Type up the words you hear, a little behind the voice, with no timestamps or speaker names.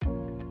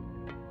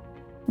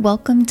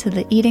Welcome to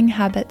the Eating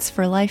Habits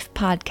for Life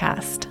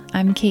podcast.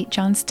 I'm Kate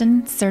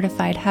Johnston,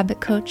 certified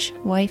habit coach,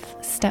 wife,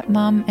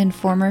 stepmom, and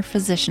former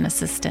physician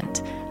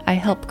assistant. I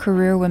help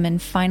career women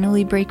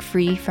finally break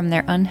free from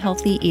their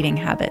unhealthy eating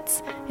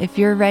habits. If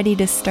you're ready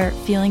to start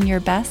feeling your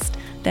best,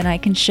 then I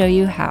can show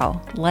you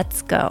how.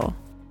 Let's go.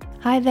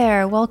 Hi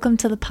there, welcome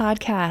to the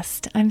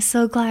podcast. I'm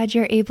so glad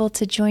you're able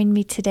to join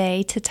me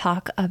today to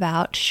talk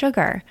about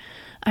sugar.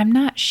 I'm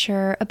not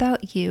sure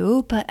about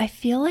you, but I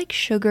feel like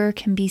sugar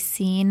can be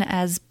seen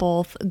as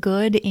both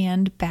good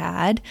and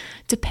bad,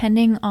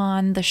 depending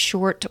on the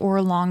short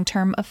or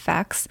long-term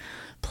effects,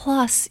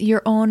 plus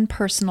your own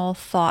personal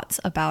thoughts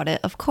about it,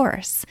 of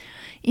course.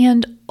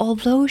 And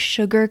although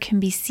sugar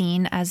can be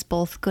seen as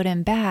both good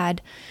and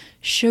bad,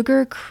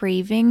 sugar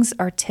cravings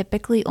are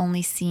typically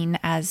only seen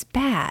as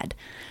bad.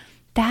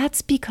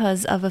 That's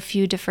because of a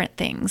few different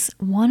things,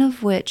 one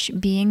of which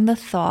being the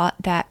thought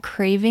that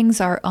cravings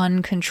are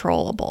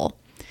uncontrollable.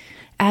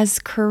 As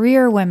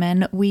career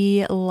women,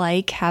 we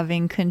like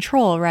having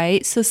control,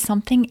 right? So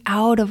something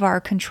out of our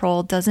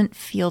control doesn't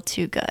feel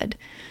too good.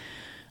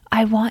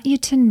 I want you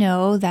to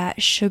know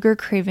that sugar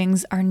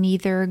cravings are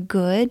neither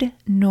good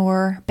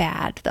nor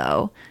bad,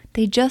 though.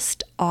 They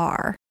just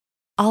are.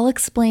 I'll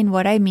explain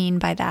what I mean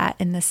by that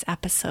in this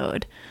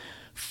episode.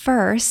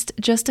 First,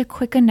 just a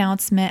quick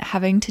announcement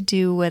having to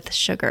do with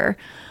sugar.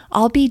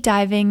 I'll be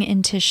diving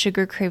into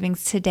sugar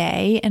cravings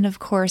today and, of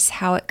course,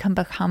 how it can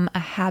become a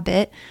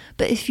habit.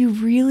 But if you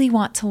really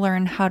want to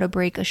learn how to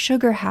break a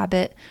sugar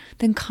habit,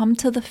 then come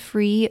to the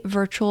free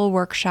virtual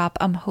workshop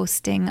I'm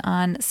hosting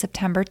on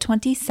September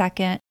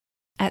 22nd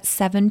at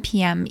 7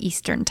 p.m.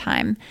 Eastern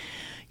Time.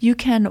 You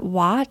can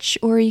watch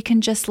or you can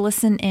just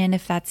listen in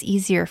if that's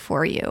easier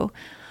for you.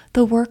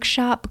 The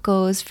workshop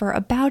goes for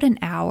about an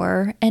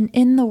hour, and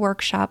in the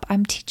workshop,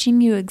 I'm teaching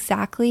you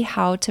exactly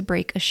how to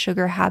break a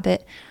sugar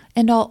habit,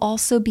 and I'll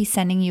also be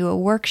sending you a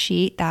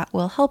worksheet that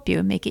will help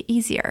you make it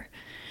easier.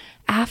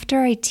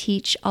 After I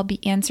teach, I'll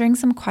be answering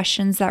some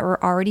questions that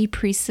were already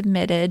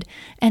pre-submitted,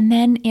 and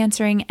then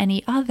answering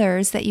any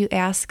others that you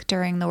ask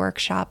during the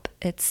workshop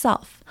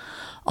itself.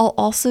 I'll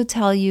also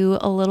tell you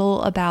a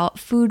little about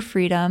Food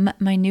Freedom,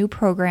 my new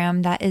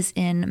program that is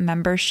in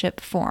membership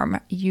form.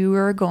 You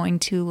are going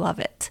to love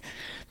it.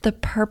 The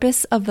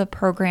purpose of the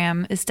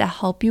program is to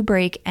help you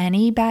break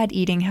any bad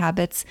eating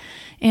habits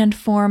and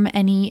form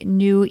any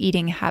new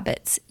eating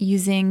habits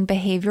using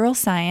behavioral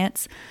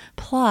science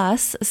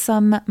plus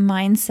some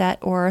mindset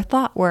or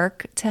thought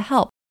work to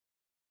help.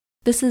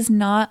 This is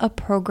not a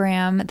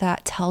program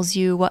that tells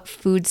you what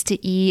foods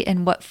to eat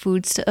and what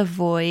foods to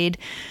avoid.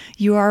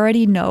 You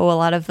already know a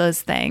lot of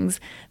those things.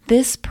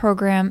 This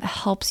program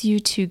helps you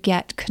to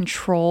get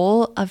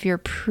control of your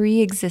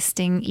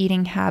pre-existing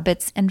eating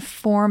habits and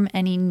form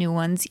any new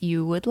ones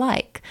you would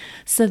like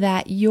so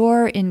that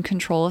you're in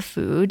control of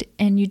food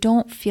and you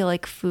don't feel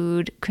like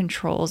food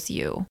controls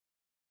you.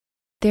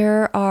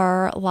 There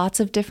are lots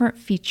of different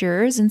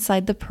features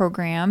inside the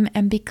program,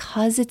 and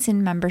because it's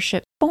in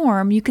membership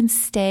form, you can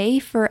stay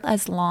for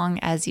as long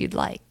as you'd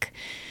like.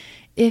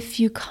 If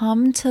you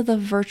come to the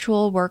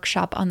virtual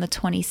workshop on the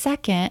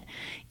 22nd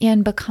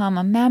and become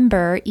a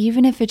member,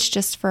 even if it's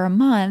just for a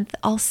month,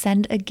 I'll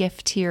send a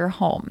gift to your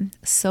home.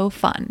 So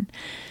fun.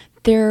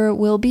 There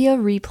will be a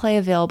replay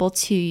available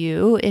to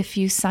you if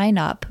you sign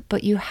up,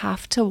 but you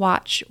have to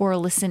watch or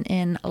listen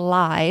in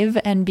live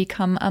and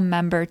become a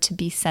member to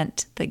be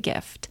sent the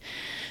gift.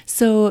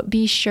 So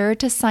be sure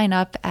to sign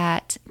up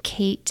at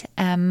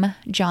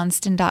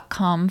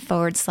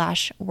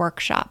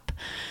katemjohnston.com/workshop.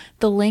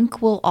 The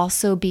link will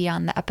also be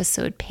on the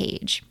episode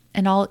page,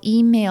 and I'll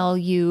email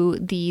you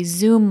the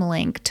Zoom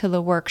link to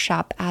the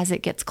workshop as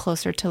it gets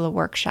closer to the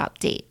workshop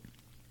date.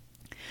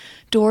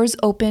 Doors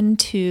open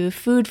to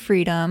Food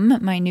Freedom,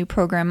 my new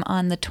program,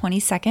 on the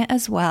 22nd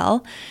as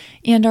well,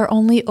 and are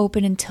only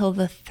open until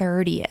the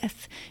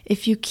 30th.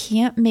 If you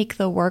can't make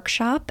the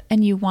workshop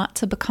and you want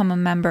to become a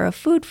member of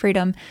Food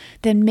Freedom,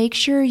 then make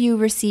sure you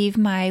receive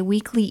my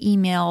weekly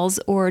emails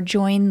or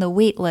join the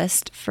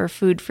waitlist for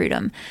Food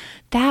Freedom.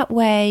 That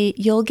way,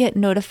 you'll get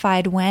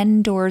notified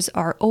when doors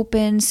are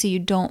open so you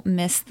don't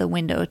miss the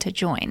window to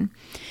join.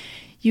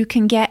 You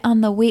can get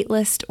on the wait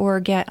list or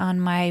get on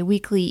my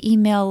weekly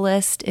email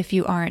list if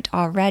you aren't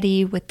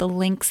already with the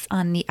links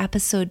on the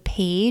episode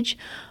page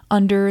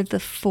under the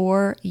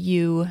For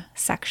You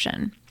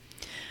section.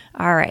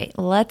 All right,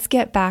 let's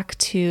get back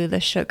to the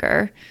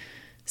sugar.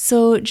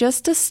 So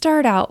just to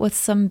start out with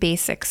some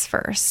basics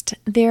first,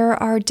 there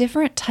are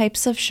different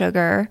types of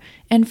sugar,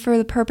 and for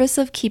the purpose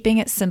of keeping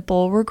it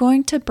simple, we're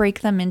going to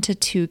break them into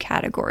two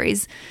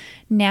categories: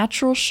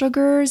 natural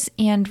sugars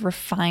and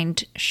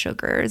refined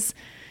sugars.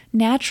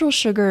 Natural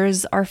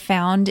sugars are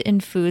found in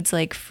foods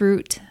like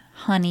fruit,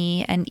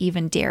 honey, and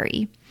even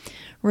dairy.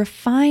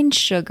 Refined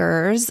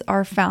sugars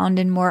are found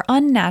in more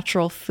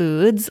unnatural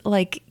foods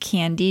like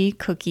candy,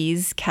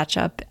 cookies,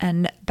 ketchup,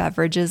 and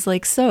beverages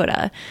like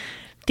soda.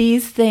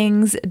 These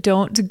things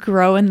don't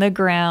grow in the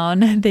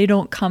ground. They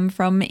don't come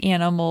from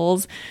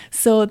animals.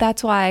 So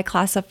that's why I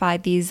classify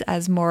these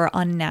as more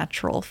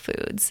unnatural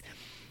foods.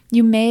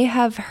 You may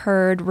have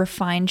heard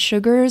refined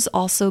sugars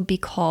also be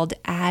called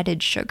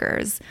added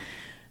sugars.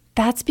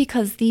 That's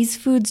because these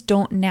foods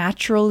don't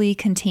naturally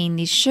contain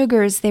these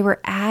sugars. They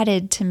were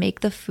added to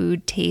make the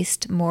food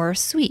taste more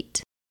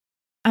sweet.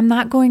 I'm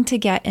not going to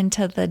get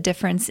into the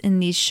difference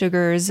in these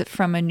sugars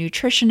from a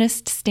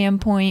nutritionist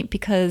standpoint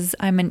because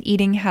I'm an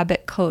eating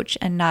habit coach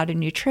and not a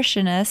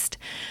nutritionist.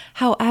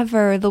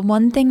 However, the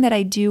one thing that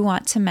I do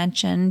want to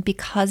mention,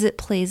 because it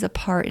plays a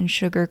part in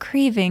sugar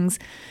cravings,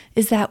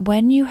 is that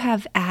when you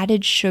have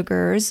added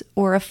sugars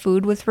or a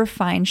food with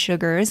refined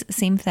sugars,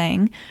 same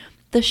thing,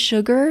 the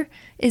sugar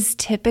is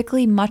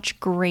typically much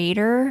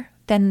greater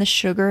than the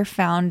sugar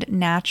found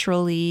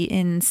naturally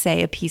in,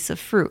 say, a piece of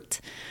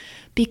fruit.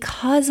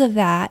 Because of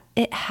that,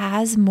 it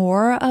has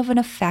more of an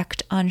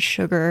effect on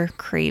sugar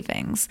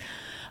cravings.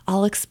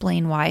 I'll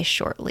explain why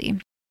shortly.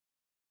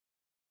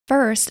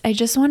 First, I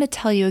just want to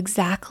tell you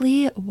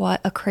exactly what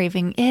a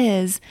craving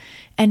is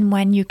and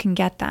when you can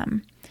get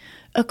them.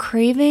 A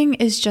craving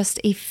is just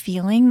a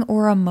feeling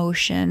or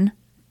emotion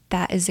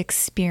that is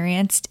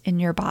experienced in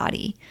your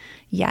body.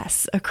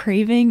 Yes, a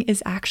craving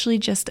is actually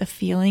just a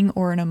feeling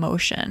or an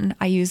emotion.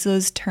 I use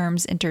those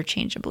terms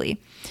interchangeably.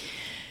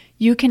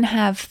 You can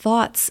have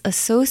thoughts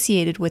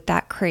associated with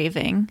that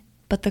craving,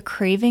 but the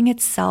craving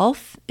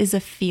itself is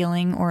a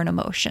feeling or an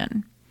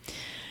emotion.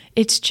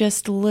 It's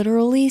just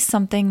literally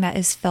something that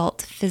is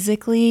felt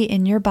physically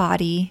in your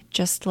body,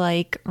 just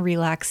like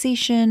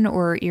relaxation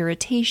or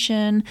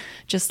irritation,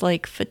 just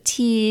like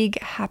fatigue,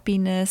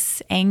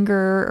 happiness,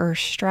 anger, or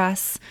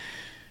stress.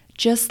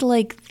 Just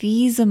like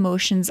these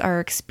emotions are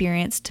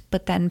experienced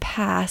but then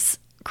pass,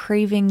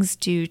 cravings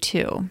do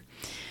too.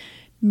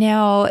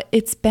 Now,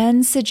 it's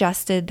been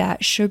suggested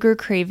that sugar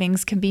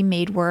cravings can be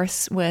made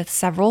worse with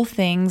several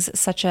things,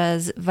 such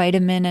as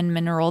vitamin and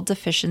mineral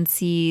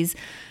deficiencies,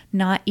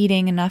 not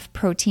eating enough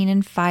protein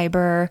and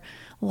fiber,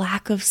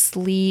 lack of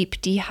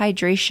sleep,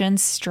 dehydration,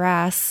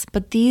 stress,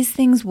 but these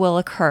things will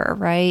occur,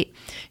 right?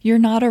 You're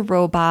not a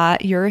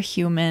robot, you're a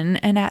human,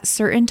 and at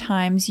certain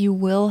times you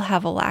will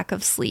have a lack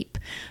of sleep.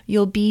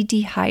 You'll be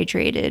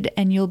dehydrated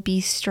and you'll be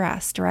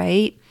stressed,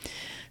 right?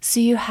 So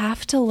you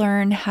have to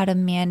learn how to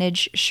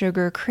manage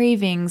sugar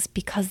cravings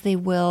because they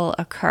will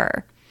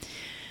occur.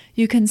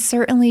 You can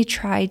certainly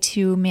try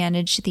to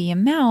manage the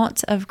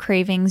amount of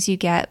cravings you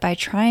get by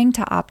trying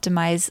to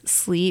optimize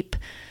sleep,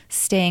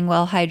 staying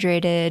well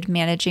hydrated,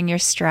 managing your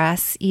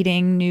stress,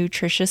 eating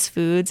nutritious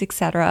foods,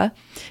 etc.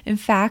 In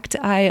fact,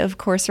 I of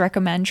course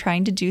recommend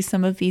trying to do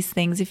some of these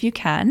things if you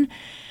can.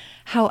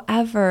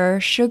 However,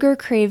 sugar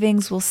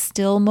cravings will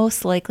still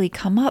most likely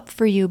come up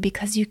for you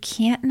because you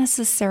can't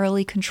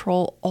necessarily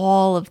control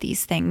all of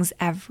these things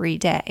every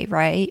day,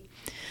 right?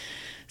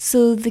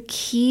 So the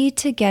key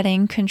to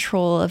getting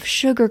control of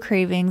sugar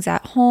cravings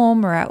at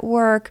home or at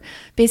work,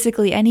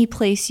 basically any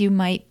place you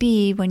might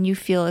be when you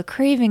feel a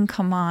craving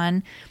come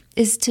on,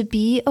 is to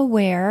be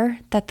aware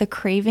that the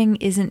craving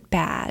isn't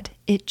bad.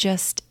 It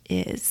just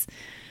is.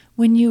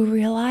 When you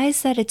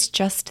realize that it's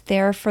just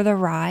there for the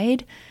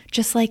ride,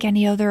 just like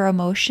any other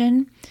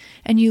emotion,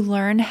 and you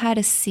learn how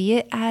to see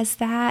it as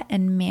that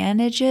and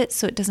manage it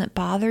so it doesn't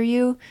bother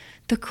you,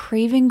 the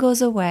craving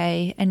goes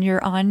away and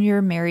you're on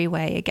your merry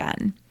way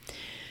again.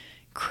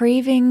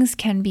 Cravings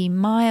can be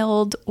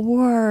mild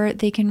or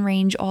they can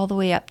range all the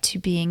way up to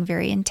being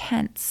very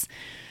intense,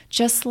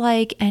 just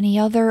like any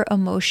other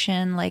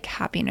emotion like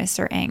happiness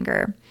or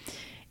anger.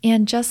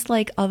 And just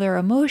like other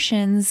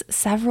emotions,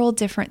 several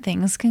different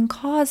things can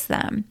cause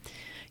them.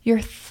 Your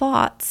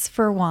thoughts,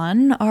 for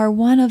one, are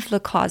one of the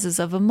causes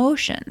of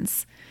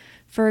emotions.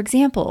 For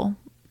example,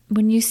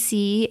 when you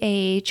see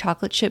a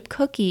chocolate chip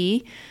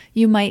cookie,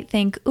 you might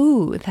think,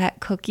 ooh, that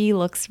cookie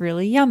looks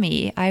really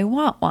yummy. I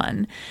want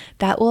one.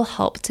 That will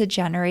help to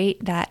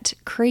generate that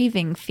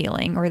craving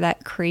feeling or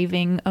that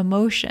craving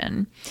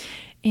emotion.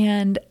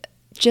 And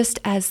just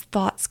as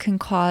thoughts can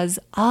cause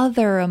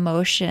other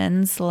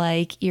emotions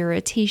like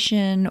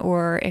irritation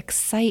or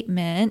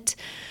excitement,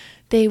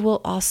 they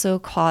will also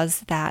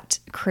cause that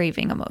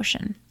craving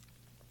emotion.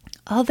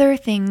 Other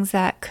things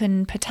that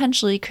can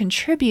potentially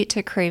contribute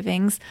to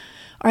cravings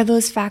are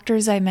those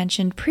factors I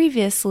mentioned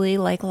previously,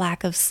 like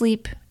lack of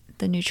sleep,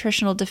 the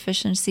nutritional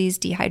deficiencies,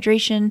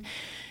 dehydration.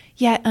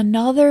 Yet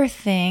another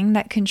thing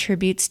that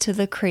contributes to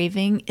the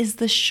craving is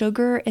the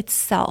sugar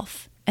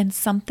itself and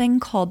something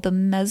called the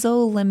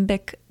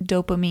mesolimbic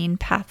dopamine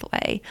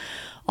pathway,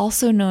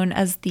 also known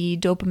as the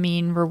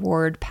dopamine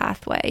reward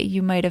pathway.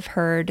 You might have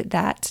heard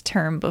that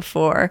term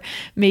before,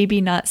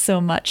 maybe not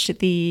so much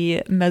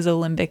the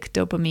mesolimbic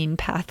dopamine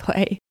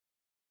pathway.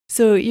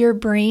 So your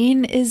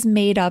brain is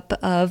made up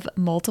of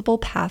multiple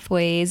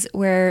pathways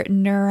where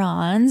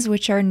neurons,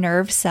 which are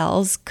nerve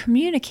cells,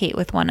 communicate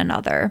with one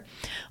another,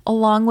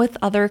 along with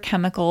other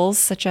chemicals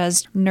such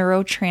as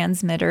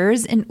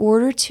neurotransmitters, in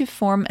order to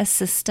form a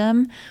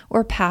system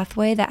or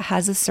pathway that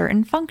has a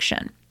certain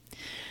function.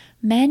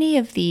 Many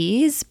of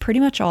these, pretty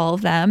much all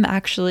of them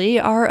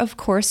actually, are of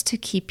course to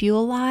keep you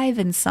alive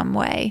in some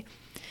way.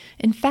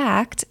 In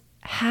fact,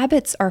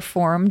 habits are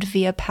formed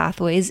via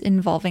pathways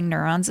involving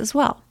neurons as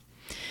well.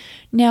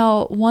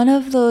 Now, one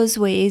of those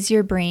ways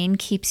your brain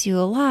keeps you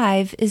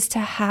alive is to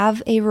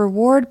have a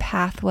reward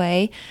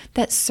pathway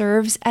that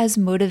serves as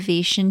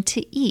motivation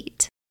to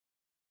eat.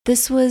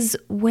 This was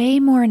way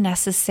more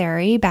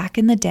necessary back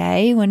in the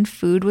day when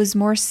food was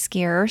more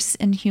scarce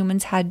and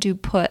humans had to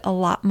put a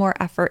lot more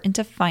effort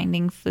into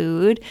finding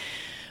food.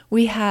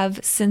 We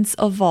have since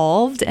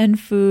evolved and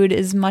food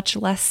is much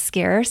less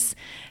scarce.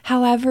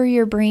 However,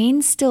 your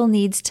brain still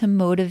needs to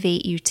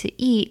motivate you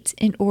to eat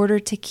in order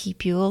to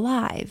keep you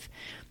alive.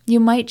 You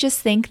might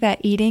just think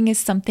that eating is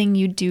something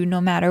you do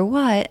no matter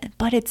what,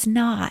 but it's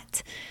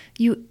not.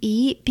 You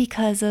eat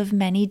because of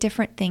many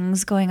different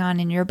things going on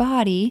in your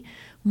body,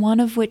 one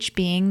of which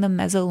being the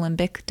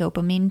mesolimbic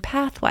dopamine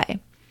pathway.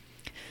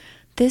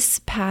 This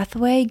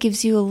pathway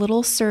gives you a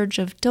little surge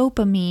of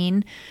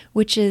dopamine,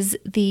 which is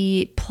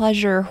the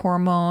pleasure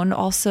hormone,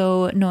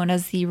 also known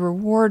as the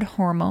reward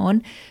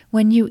hormone,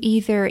 when you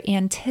either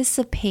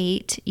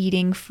anticipate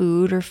eating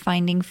food or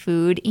finding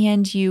food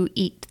and you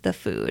eat the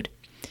food.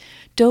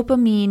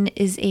 Dopamine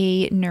is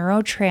a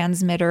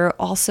neurotransmitter,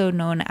 also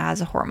known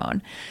as a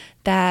hormone,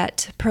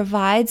 that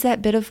provides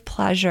that bit of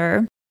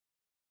pleasure.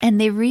 And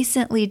they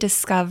recently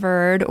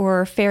discovered,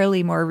 or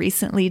fairly more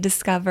recently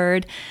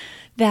discovered,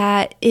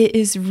 that it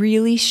is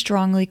really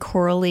strongly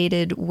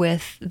correlated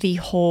with the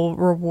whole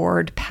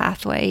reward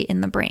pathway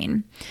in the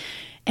brain.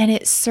 And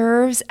it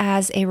serves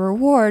as a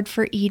reward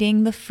for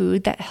eating the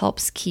food that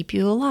helps keep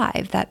you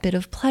alive, that bit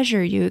of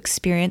pleasure you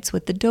experience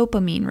with the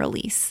dopamine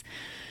release.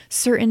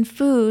 Certain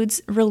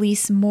foods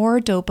release more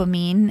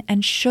dopamine,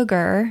 and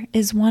sugar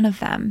is one of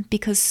them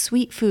because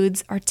sweet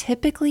foods are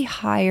typically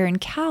higher in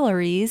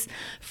calories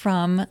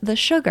from the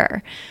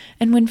sugar.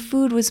 And when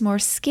food was more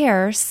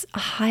scarce, a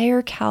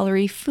higher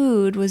calorie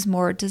food was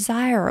more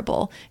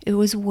desirable. It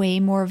was way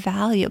more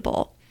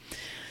valuable.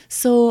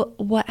 So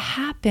what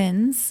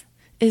happens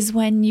is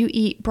when you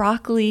eat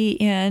broccoli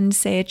and,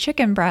 say, a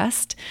chicken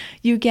breast,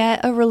 you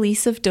get a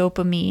release of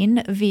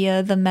dopamine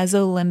via the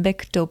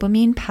mesolimbic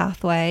dopamine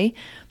pathway.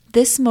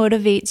 This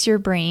motivates your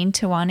brain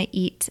to want to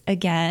eat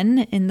again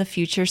in the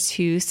future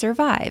to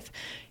survive.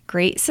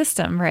 Great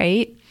system,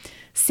 right?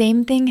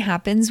 Same thing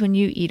happens when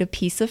you eat a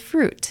piece of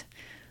fruit.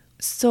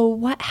 So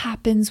what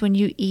happens when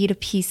you eat a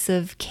piece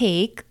of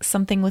cake,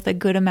 something with a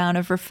good amount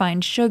of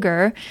refined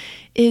sugar,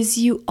 is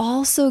you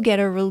also get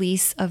a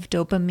release of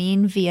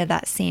dopamine via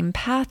that same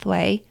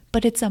pathway,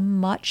 but it's a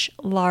much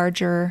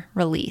larger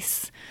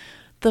release.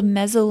 The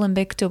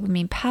mesolimbic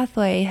dopamine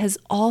pathway has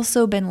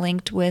also been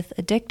linked with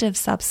addictive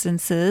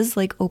substances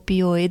like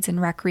opioids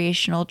and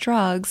recreational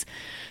drugs.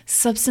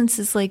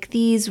 Substances like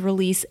these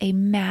release a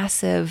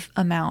massive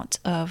amount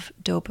of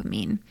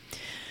dopamine.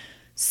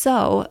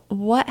 So,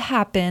 what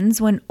happens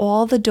when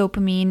all the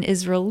dopamine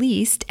is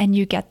released and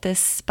you get this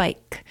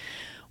spike?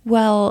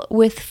 Well,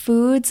 with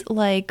foods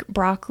like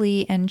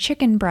broccoli and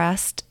chicken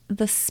breast,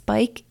 the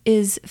spike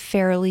is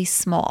fairly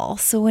small.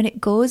 So when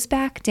it goes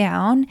back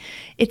down,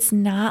 it's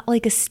not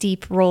like a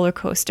steep roller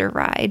coaster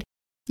ride.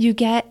 You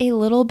get a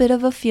little bit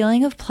of a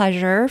feeling of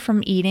pleasure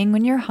from eating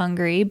when you're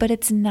hungry, but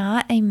it's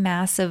not a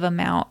massive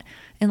amount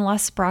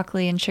unless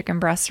broccoli and chicken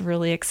breasts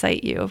really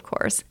excite you, of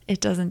course. It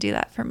doesn't do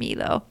that for me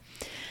though.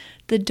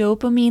 The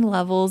dopamine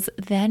levels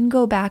then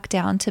go back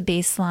down to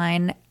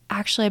baseline.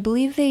 Actually, I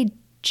believe they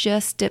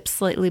just dip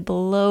slightly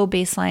below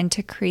baseline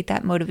to create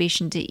that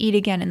motivation to eat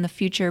again in the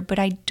future, but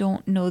I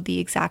don't know the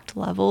exact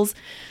levels.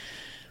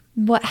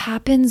 What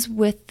happens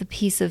with the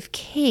piece of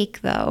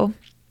cake, though,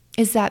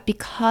 is that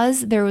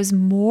because there was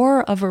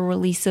more of a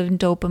release of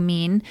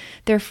dopamine,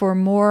 therefore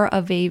more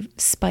of a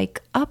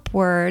spike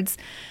upwards,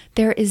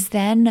 there is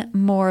then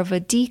more of a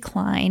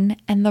decline,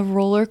 and the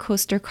roller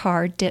coaster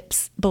car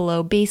dips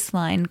below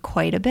baseline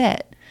quite a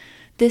bit.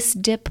 This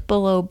dip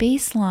below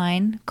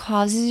baseline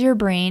causes your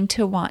brain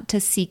to want to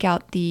seek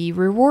out the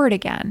reward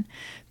again.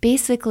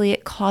 Basically,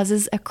 it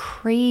causes a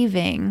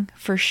craving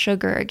for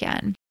sugar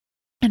again.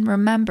 And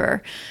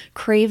remember,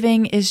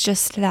 craving is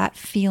just that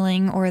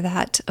feeling or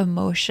that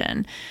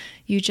emotion.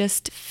 You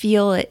just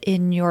feel it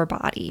in your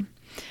body.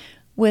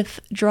 With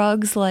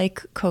drugs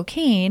like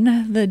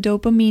cocaine, the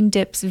dopamine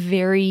dips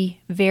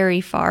very, very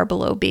far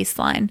below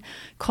baseline,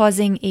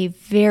 causing a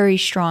very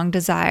strong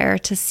desire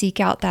to seek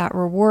out that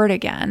reward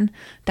again,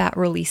 that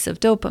release of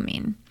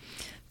dopamine.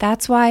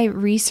 That's why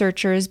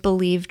researchers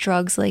believe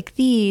drugs like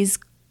these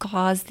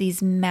cause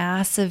these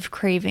massive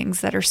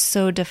cravings that are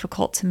so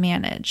difficult to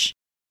manage.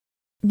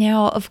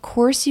 Now, of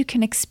course, you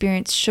can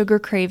experience sugar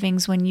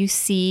cravings when you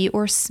see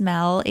or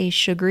smell a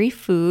sugary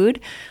food,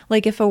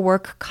 like if a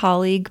work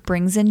colleague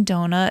brings in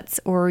donuts,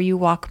 or you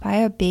walk by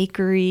a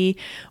bakery,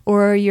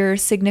 or your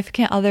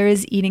significant other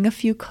is eating a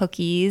few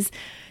cookies.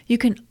 You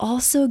can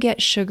also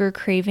get sugar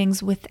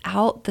cravings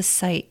without the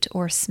sight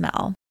or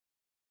smell.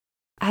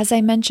 As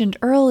I mentioned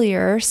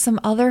earlier, some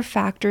other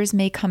factors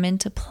may come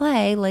into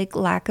play, like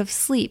lack of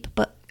sleep,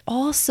 but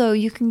also,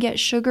 you can get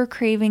sugar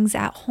cravings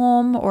at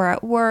home or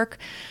at work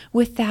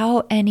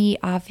without any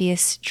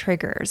obvious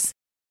triggers.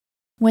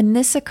 When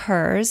this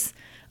occurs,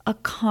 a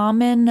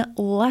common,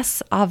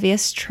 less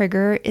obvious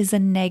trigger is a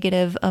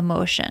negative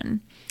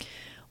emotion.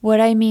 What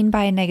I mean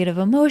by a negative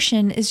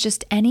emotion is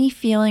just any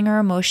feeling or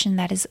emotion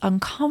that is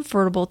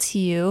uncomfortable to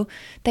you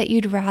that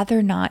you'd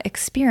rather not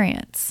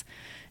experience.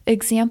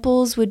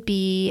 Examples would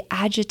be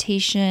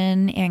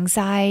agitation,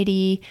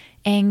 anxiety,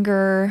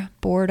 anger,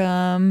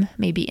 boredom,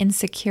 maybe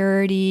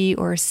insecurity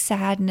or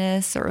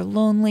sadness or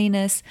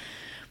loneliness.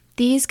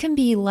 These can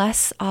be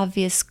less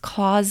obvious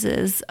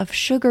causes of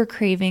sugar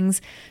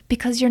cravings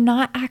because you're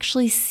not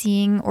actually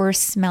seeing or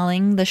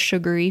smelling the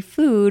sugary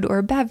food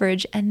or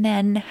beverage and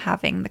then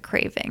having the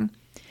craving.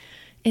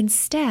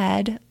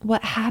 Instead,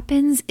 what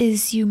happens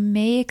is you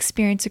may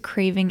experience a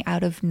craving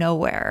out of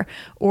nowhere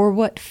or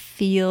what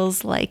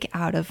feels like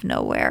out of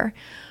nowhere.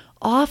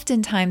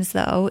 Oftentimes,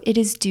 though, it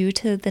is due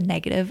to the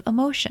negative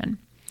emotion.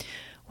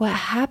 What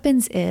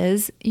happens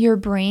is your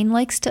brain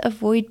likes to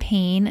avoid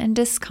pain and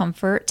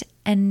discomfort,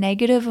 and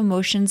negative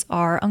emotions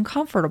are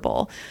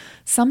uncomfortable,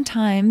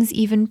 sometimes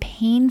even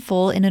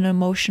painful in an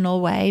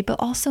emotional way, but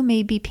also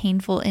may be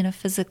painful in a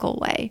physical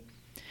way.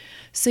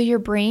 So your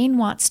brain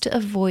wants to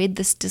avoid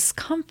this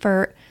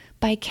discomfort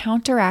by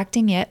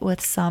counteracting it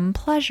with some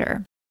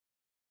pleasure.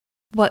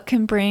 What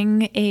can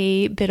bring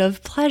a bit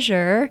of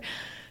pleasure?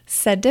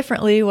 Said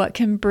differently, what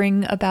can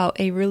bring about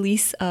a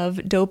release of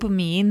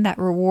dopamine, that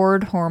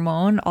reward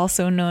hormone,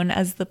 also known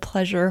as the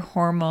pleasure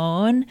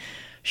hormone?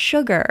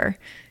 Sugar.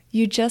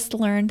 You just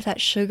learned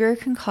that sugar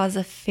can cause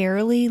a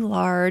fairly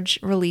large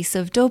release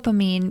of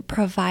dopamine,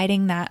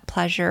 providing that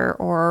pleasure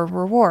or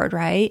reward,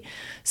 right?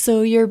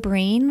 So your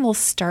brain will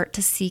start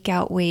to seek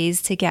out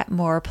ways to get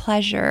more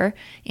pleasure,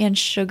 and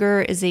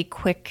sugar is a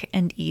quick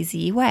and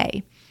easy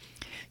way.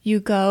 You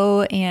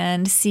go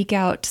and seek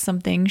out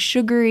something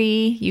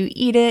sugary, you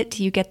eat it,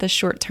 you get the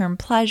short-term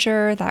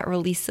pleasure, that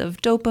release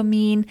of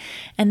dopamine,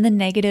 and the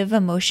negative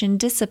emotion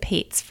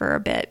dissipates for a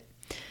bit.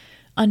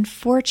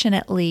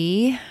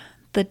 Unfortunately,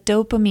 the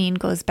dopamine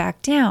goes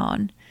back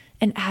down,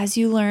 and as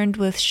you learned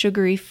with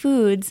sugary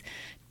foods,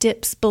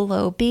 dips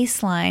below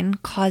baseline,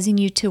 causing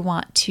you to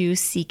want to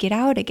seek it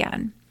out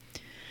again.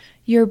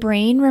 Your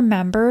brain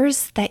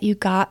remembers that you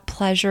got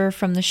pleasure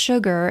from the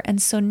sugar,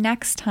 and so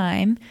next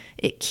time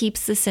it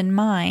keeps this in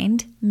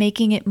mind,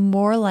 making it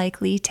more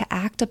likely to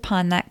act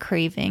upon that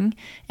craving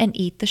and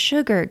eat the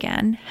sugar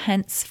again,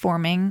 hence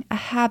forming a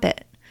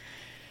habit.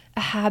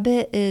 A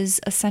habit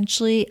is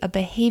essentially a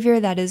behavior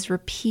that is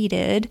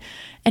repeated,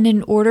 and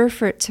in order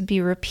for it to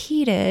be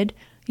repeated,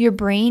 your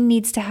brain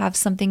needs to have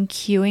something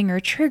cueing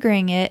or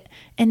triggering it,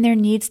 and there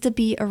needs to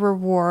be a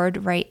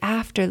reward right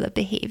after the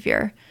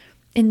behavior.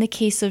 In the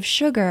case of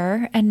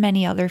sugar and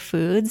many other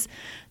foods,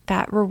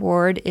 that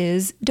reward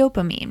is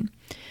dopamine.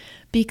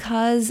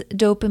 Because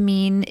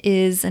dopamine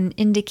is an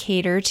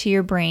indicator to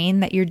your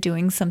brain that you're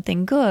doing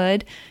something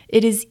good,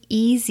 it is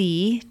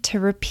easy to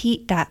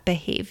repeat that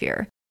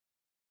behavior.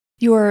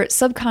 Your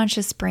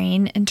subconscious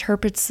brain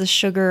interprets the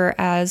sugar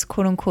as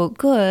quote unquote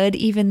good,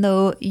 even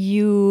though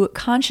you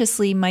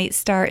consciously might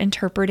start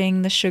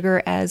interpreting the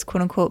sugar as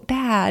quote unquote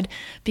bad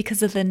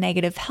because of the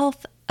negative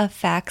health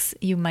effects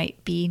you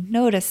might be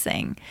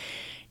noticing.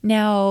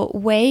 Now,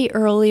 way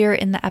earlier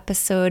in the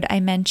episode,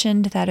 I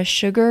mentioned that a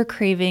sugar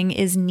craving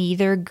is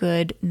neither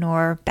good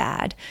nor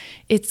bad.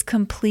 It's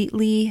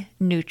completely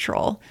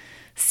neutral.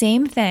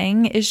 Same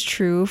thing is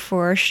true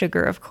for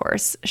sugar, of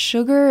course.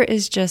 Sugar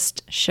is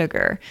just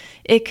sugar.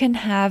 It can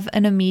have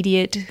an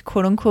immediate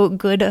quote unquote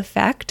good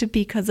effect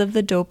because of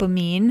the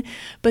dopamine,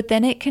 but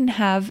then it can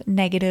have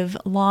negative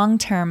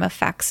long-term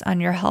effects on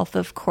your health,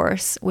 of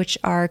course, which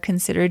are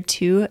considered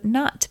to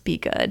not be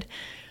good.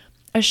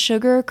 A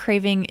sugar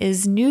craving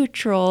is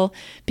neutral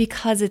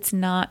because it's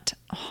not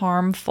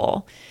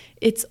harmful.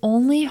 It's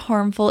only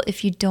harmful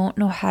if you don't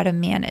know how to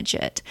manage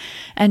it.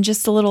 And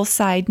just a little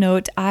side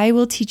note, I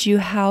will teach you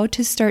how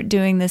to start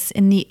doing this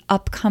in the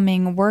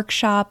upcoming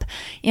workshop.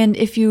 And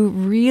if you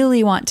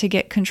really want to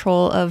get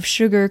control of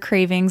sugar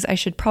cravings, I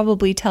should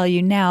probably tell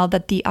you now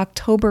that the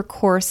October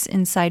course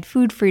inside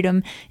Food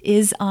Freedom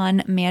is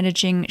on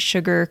managing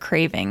sugar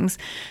cravings.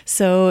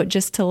 So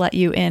just to let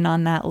you in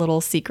on that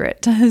little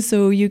secret.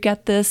 So you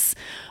get this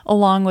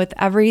along with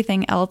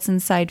everything else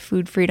inside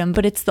Food Freedom,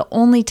 but it's the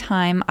only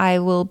time I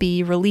will be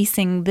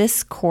releasing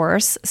this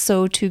course.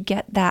 So to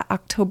get that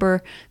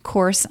October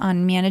course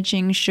on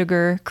managing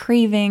sugar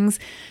cravings,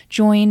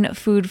 join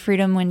Food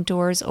Freedom when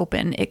doors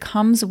open. It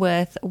comes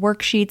with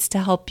worksheets to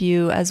help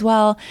you as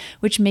well,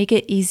 which make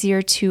it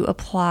easier to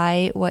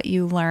apply what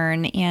you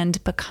learn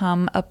and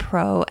become a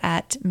pro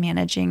at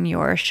managing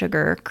your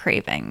sugar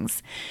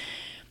cravings.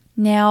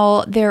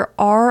 Now, there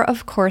are,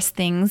 of course,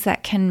 things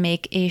that can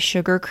make a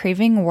sugar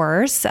craving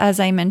worse,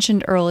 as I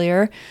mentioned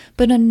earlier,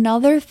 but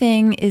another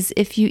thing is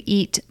if you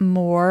eat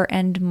more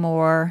and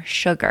more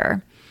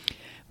sugar.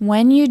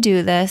 When you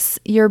do this,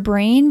 your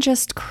brain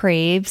just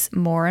craves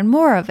more and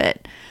more of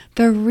it.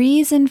 The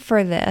reason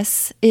for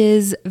this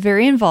is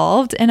very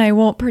involved, and I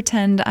won't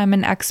pretend I'm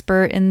an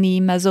expert in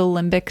the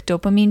mesolimbic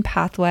dopamine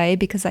pathway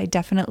because I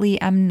definitely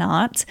am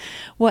not.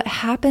 What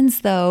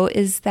happens though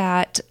is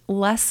that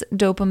less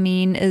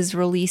dopamine is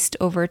released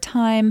over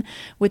time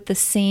with the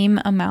same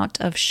amount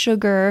of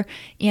sugar,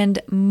 and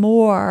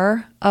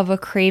more of a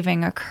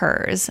craving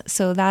occurs.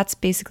 So that's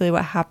basically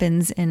what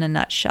happens in a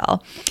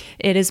nutshell.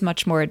 It is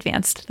much more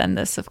advanced than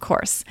this, of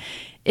course.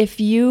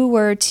 If you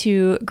were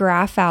to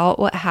graph out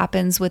what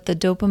happens with the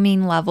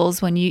dopamine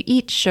levels when you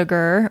eat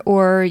sugar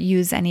or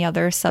use any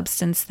other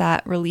substance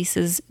that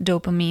releases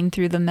dopamine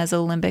through the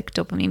mesolimbic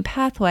dopamine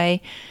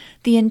pathway,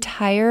 the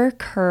entire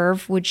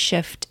curve would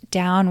shift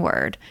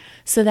downward.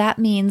 So that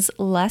means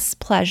less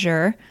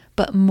pleasure,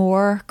 but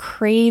more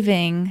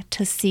craving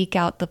to seek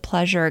out the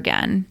pleasure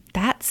again.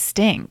 That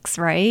stinks,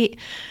 right?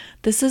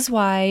 This is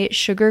why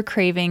sugar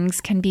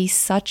cravings can be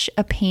such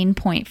a pain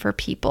point for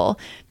people,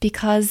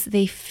 because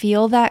they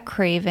feel that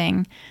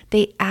craving,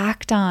 they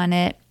act on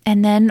it,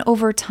 and then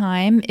over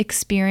time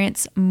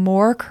experience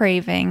more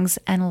cravings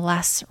and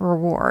less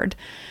reward.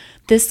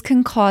 This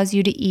can cause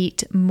you to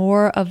eat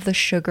more of the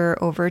sugar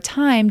over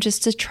time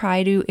just to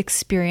try to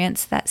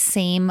experience that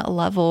same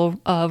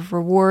level of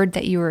reward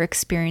that you were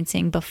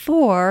experiencing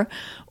before,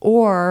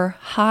 or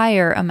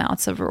higher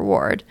amounts of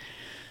reward.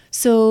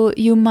 So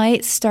you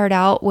might start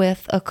out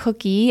with a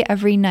cookie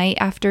every night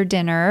after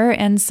dinner,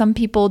 and some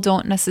people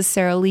don't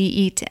necessarily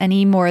eat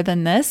any more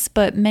than this,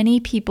 but many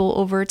people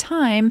over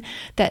time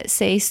that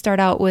say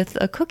start out with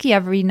a cookie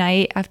every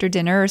night after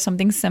dinner or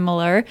something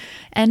similar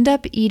end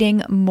up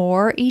eating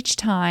more each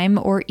time,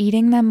 or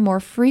eating them more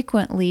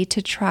frequently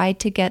to try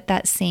to get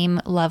that same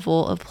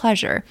level of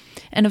pleasure.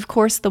 And of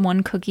course, the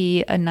one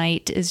cookie a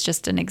night is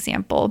just an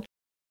example.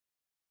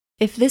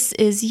 If this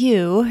is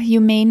you,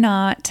 you may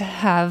not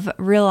have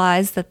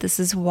realized that this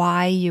is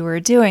why you are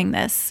doing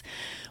this.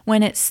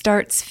 When it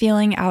starts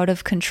feeling out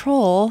of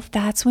control,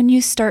 that's when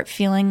you start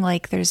feeling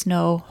like there's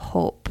no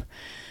hope.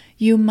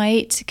 You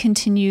might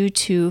continue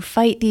to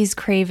fight these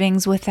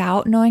cravings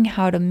without knowing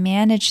how to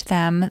manage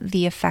them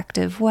the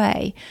effective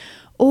way.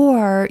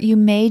 Or you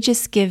may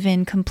just give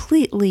in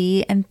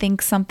completely and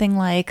think something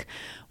like,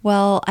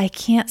 well, I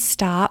can't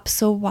stop,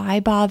 so why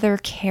bother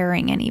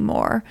caring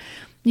anymore?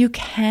 You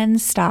can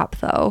stop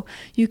though.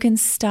 You can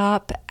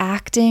stop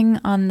acting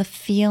on the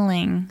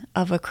feeling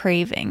of a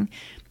craving.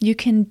 You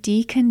can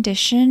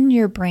decondition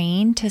your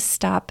brain to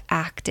stop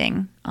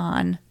acting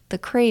on the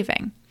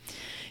craving.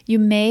 You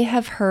may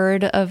have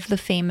heard of the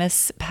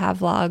famous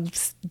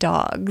Pavlov's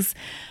dogs.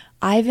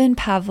 Ivan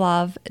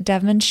Pavlov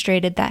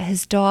demonstrated that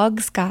his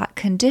dogs got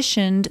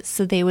conditioned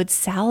so they would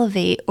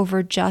salivate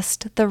over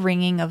just the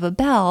ringing of a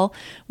bell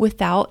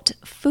without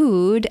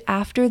food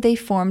after they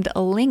formed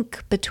a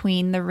link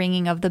between the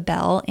ringing of the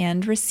bell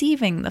and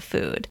receiving the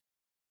food.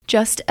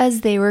 Just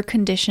as they were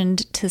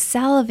conditioned to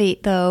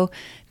salivate, though,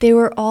 they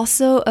were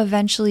also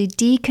eventually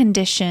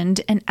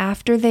deconditioned, and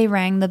after they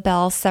rang the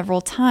bell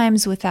several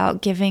times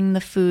without giving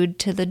the food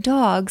to the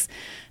dogs,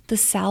 the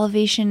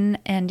salivation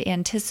and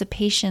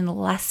anticipation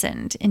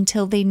lessened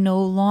until they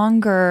no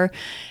longer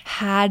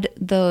had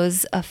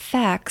those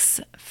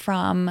effects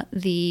from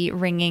the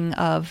ringing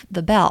of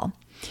the bell.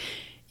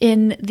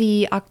 In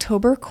the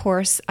October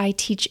course, I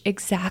teach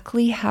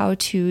exactly how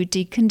to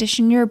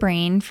decondition your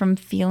brain from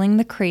feeling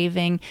the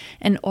craving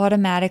and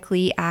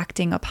automatically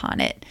acting upon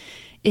it.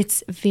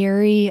 It's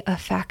very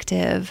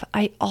effective.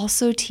 I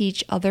also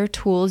teach other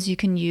tools you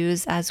can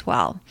use as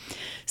well.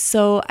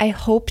 So I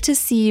hope to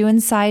see you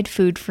inside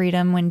Food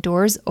Freedom when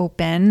doors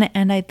open,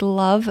 and I'd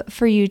love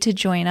for you to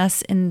join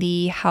us in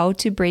the How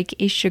to Break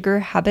a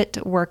Sugar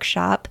Habit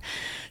workshop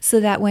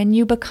so that when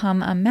you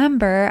become a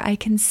member, I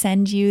can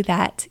send you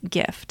that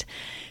gift.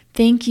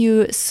 Thank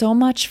you so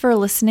much for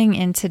listening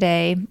in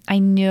today. I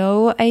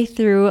know I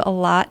threw a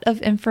lot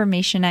of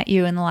information at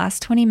you in the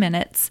last 20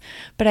 minutes,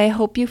 but I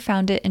hope you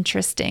found it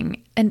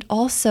interesting. And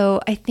also,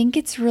 I think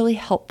it's really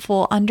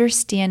helpful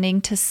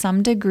understanding to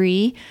some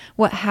degree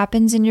what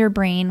happens in your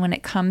brain when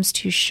it comes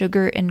to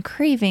sugar and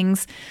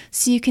cravings,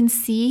 so you can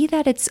see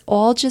that it's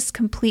all just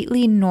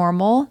completely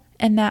normal,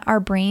 and that our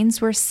brains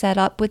were set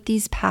up with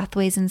these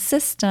pathways and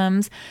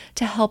systems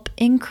to help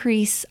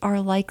increase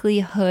our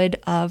likelihood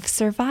of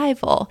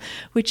survival,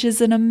 which is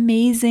an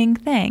amazing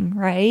thing,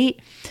 right?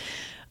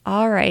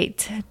 All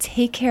right,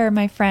 take care,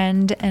 my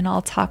friend, and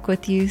I'll talk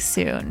with you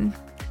soon.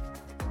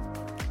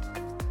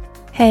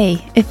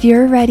 Hey, if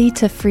you're ready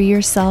to free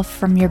yourself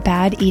from your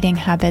bad eating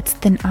habits,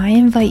 then I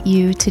invite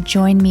you to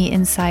join me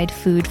inside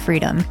Food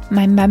Freedom,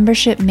 my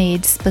membership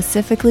made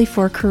specifically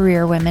for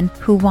career women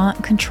who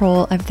want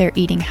control of their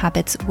eating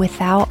habits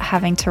without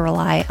having to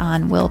rely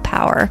on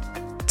willpower.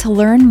 To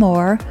learn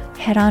more,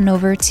 head on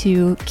over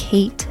to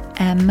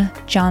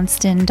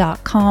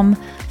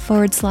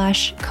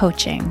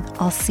katemjohnston.com/coaching.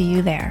 I'll see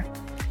you there.